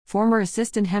Former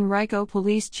Assistant Henrico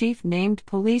Police Chief named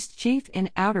Police Chief in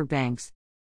Outer Banks.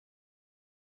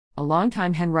 A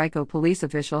longtime Henrico police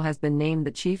official has been named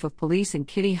the Chief of Police in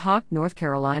Kitty Hawk, North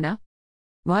Carolina.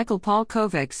 Michael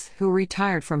Polkovics, who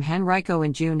retired from Henrico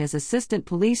in June as Assistant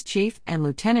Police Chief and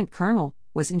Lieutenant Colonel,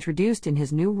 was introduced in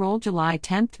his new role July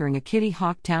 10 during a Kitty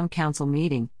Hawk Town Council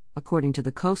meeting, according to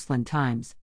the Coastland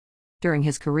Times. During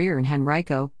his career in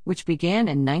Henrico, which began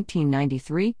in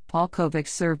 1993, Polkovics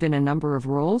served in a number of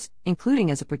roles,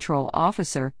 including as a patrol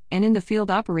officer and in the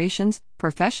field operations,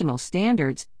 professional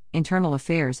standards, internal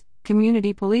affairs,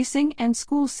 community policing, and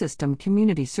school system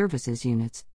community services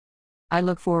units. I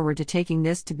look forward to taking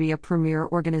this to be a premier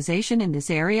organization in this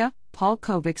area,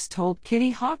 Polkovics told Kitty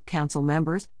Hawk Council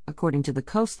members, according to the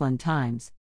Coastland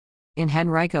Times. In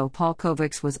Henrico,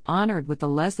 Polkovics was honored with the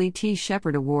Leslie T.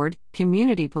 Shepard Award,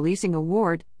 Community Policing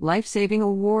Award, Life Saving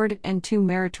Award, and 2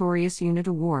 Meritorious Unit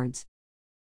Awards.